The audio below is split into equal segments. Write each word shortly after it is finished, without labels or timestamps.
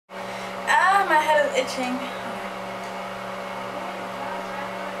it's itching.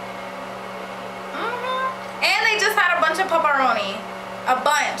 And they just had a bunch of pepperoni. A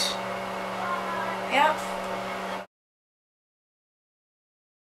bunch. Yep.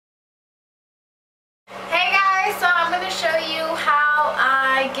 Hey guys, so I'm going to show you how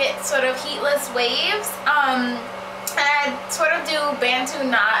I get sort of heatless waves. I sort of do Bantu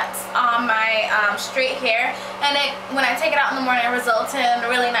knots on my straight hair, and when I take it out in the morning, it results in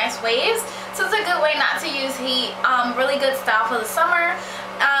really nice waves. So it's a good way not to use heat. Really good style for the summer.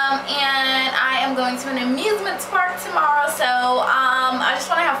 And I am going to an amusement park tomorrow, so I just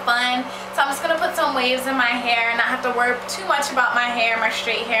want to have fun. So I'm just going to put some waves in my hair and not have to worry too much about my hair, my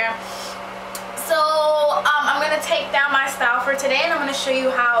straight hair. So I'm going to take down my style for today, and I'm going to show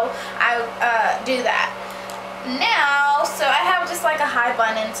you how I do that. Now, so I have just like a high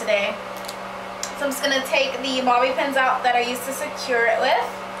bun in today. So I'm just going to take the bobby pins out that I used to secure it with.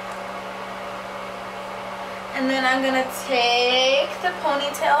 And then I'm going to take the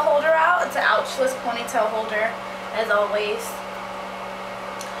ponytail holder out. It's an ouchless ponytail holder, as always.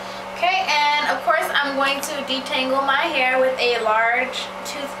 Okay, and of course I'm going to detangle my hair with a large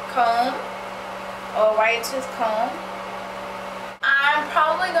tooth comb, or wide tooth comb. I'm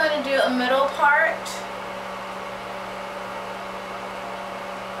probably going to do a middle part.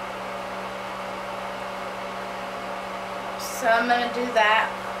 So I'm going to do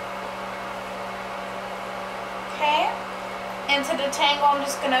that. Okay. And to detangle, I'm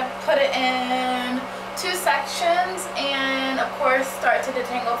just going to put it in 2 sections and of course start to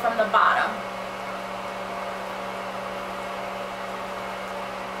detangle from the bottom.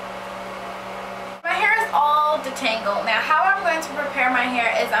 My hair is all detangled. Now how I'm going to prepare my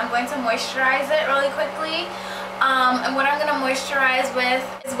hair is I'm going to moisturize it really quickly. And what I'm going to moisturize with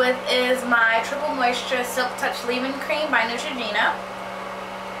is my Triple Moisture Silk Touch Leave-In Cream by Neutrogena.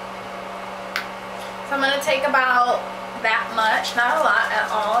 So I'm going to take about that much, not a lot at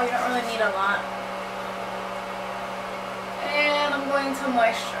all. You don't really need a lot. And I'm going to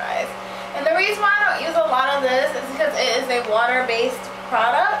moisturize. And the reason why I don't use a lot of this is because it is a water-based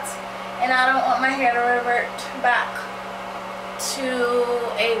product, and I don't want my hair to revert back to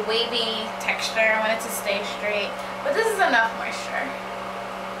a wavy texture. I want it to stay straight, but this is enough moisture.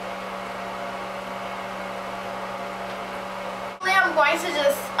 I'm going to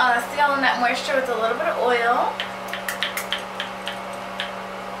just seal in that moisture with a little bit of oil.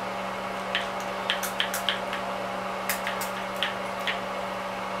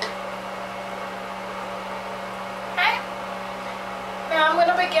 Okay. Now I'm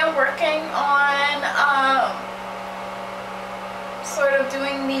going to begin working on sort of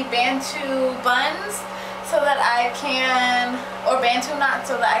doing the Bantu buns so that I can, or Bantu knots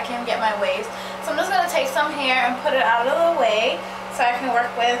so that I can get my waves. So I'm just going to take some hair and put it out of the way so I can work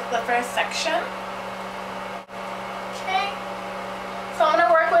with the first section. Okay. So I'm going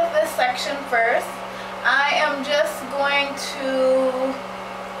to work with this section first. I am just going to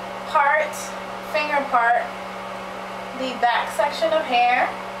finger part the back section of hair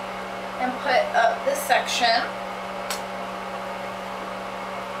and put up this section.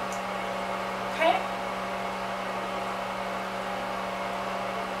 Okay.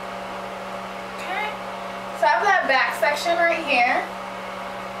 Okay. So I have that back section right here.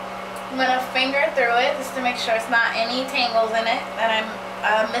 I'm going to finger through it just to make sure it's not any tangles in it that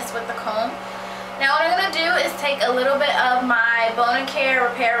I missed with the comb. Now what I'm going to do is take a little bit of my Bonacure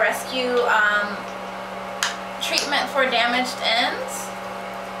Repair Rescue treatment for damaged ends.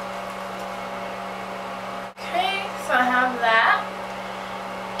 Okay, so I have that.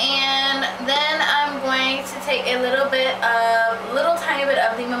 And then I'm going to take a little tiny bit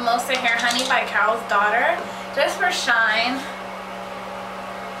of the Mimosa Hair Honey by Carol's Daughter, just for shine.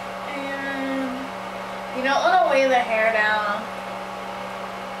 And you don't want to weigh the hair down.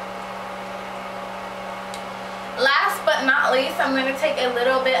 Last but not least, I'm going to take a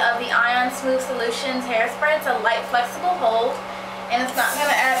little bit of the Ion Smooth Solutions hairspray. It's a light, flexible hold, and it's not going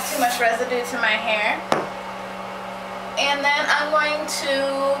to add too much residue to my hair. And then I'm going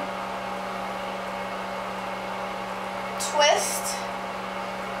to twist.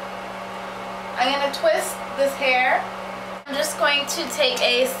 I'm going to twist this hair. I'm just going to take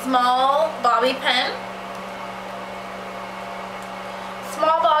a small bobby pin.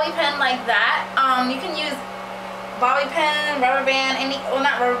 Small bobby pin like that. You can use bobby pin, rubber band, well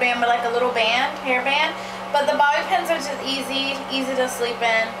not rubber band, but like a little band, hair band. But the bobby pins are just easy to sleep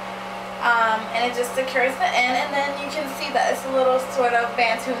in. And it just secures the end, and then you can see that it's a little sort of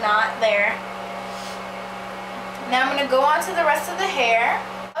Bantu knot there. Now I'm going to go on to the rest of the hair.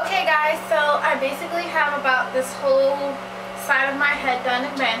 Okay guys, so I basically have about this whole side of my head done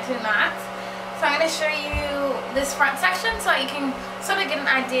in Bantu knots. So I'm going to show you this front section so you can sort of get an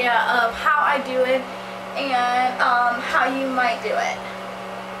idea of how I do it and how you might do it.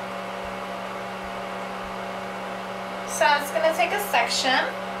 So it's going to take a section.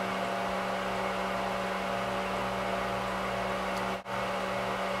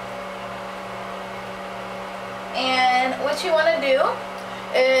 And what you want to do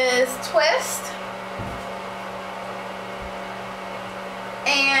is twist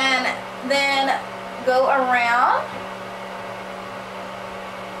and then go around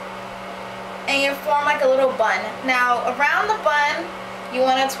and you form like a little bun. Now around the bun you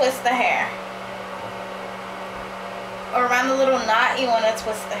want to twist the hair, or around the little knot you want to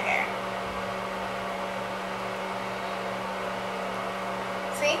twist the hair.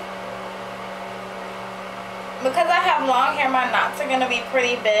 See? Because I have long hair, my knots are going to be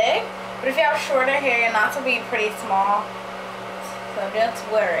pretty big. But if you have shorter hair, your knots will be pretty small. So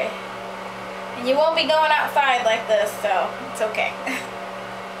don't worry. And you won't be going outside like this, so it's okay.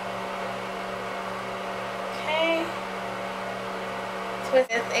 Okay. Twist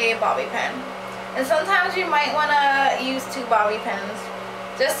with a bobby pin. And sometimes you might want to use 2 bobby pins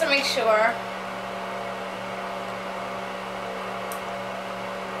just to make sure.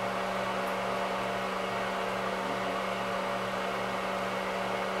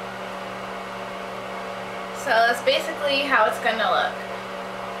 So that's basically how it's going to look.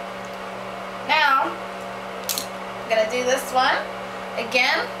 Now, I'm going to do this one.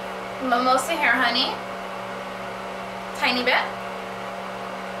 Again, Mimosa hair honey. Tiny bit.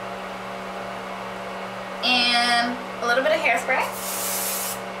 And a little bit of hairspray.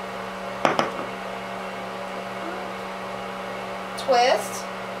 Twist.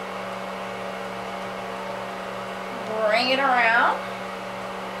 Bring it around.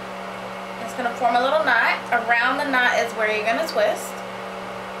 It's going to form a little knot. Around the knot is where you're going to twist.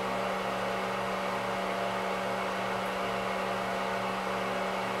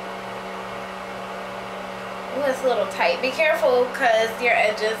 Ooh, it's a little tight. Be careful because your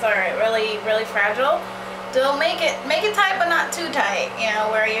edges are really fragile. Don't make it tight but not too tight, you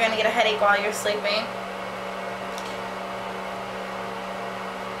know, where you're going to get a headache while you're sleeping.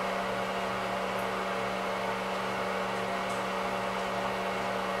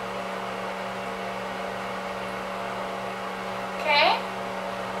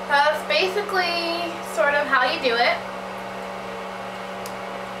 That's basically sort of how you do it.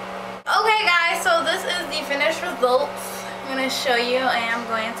 Okay guys, so this is the finished results. I'm going to show you. I am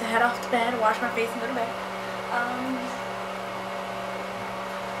going to head off to bed, wash my face and go to bed.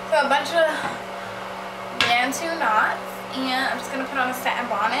 So a bunch of Bantu knots, and I'm just going to put on a satin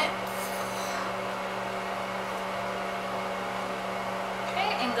bonnet.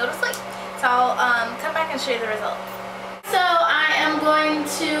 Okay, and go to sleep. So I'll come back and show you the results. So I am going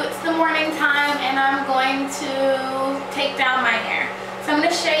to, it's the morning time, and I'm going to take down my hair. So I'm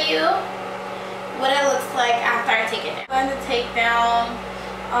going to show you what it looks like after I take it down. I'm going to take down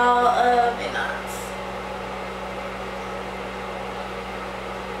all of the knots.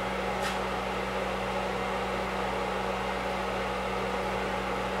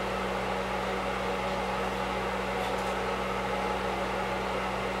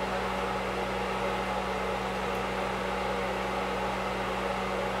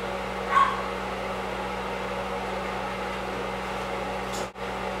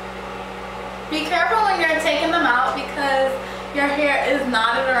 Be careful when you're taking them out because your hair is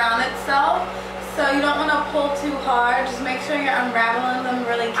knotted around itself, so you don't want to pull too hard. Just make sure you're unraveling them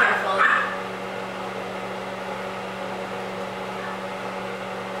really carefully.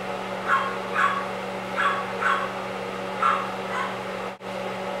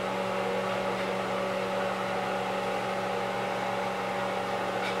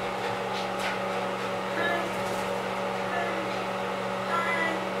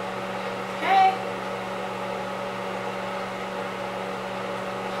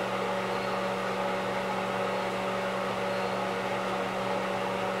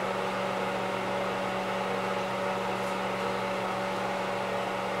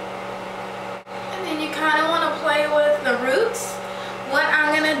 Kind of want to play with the roots. What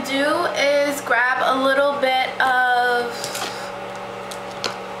I'm going to do is grab a little bit of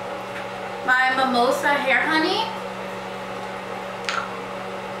my Mimosa hair honey.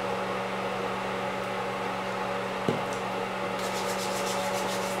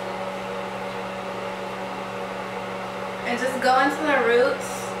 And just go into the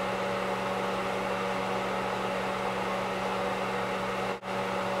roots.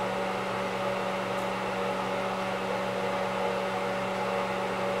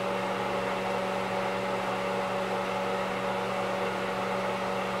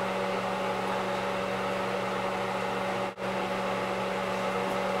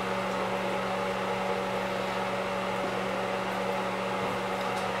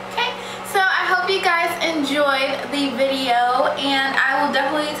 enjoyed the video, and I will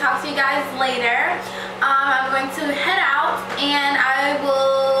definitely talk to you guys later. I'm going to head out, and I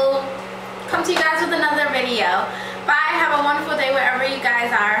will come to you guys with another video. Bye. Have a wonderful day wherever you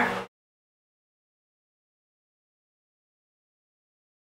guys are.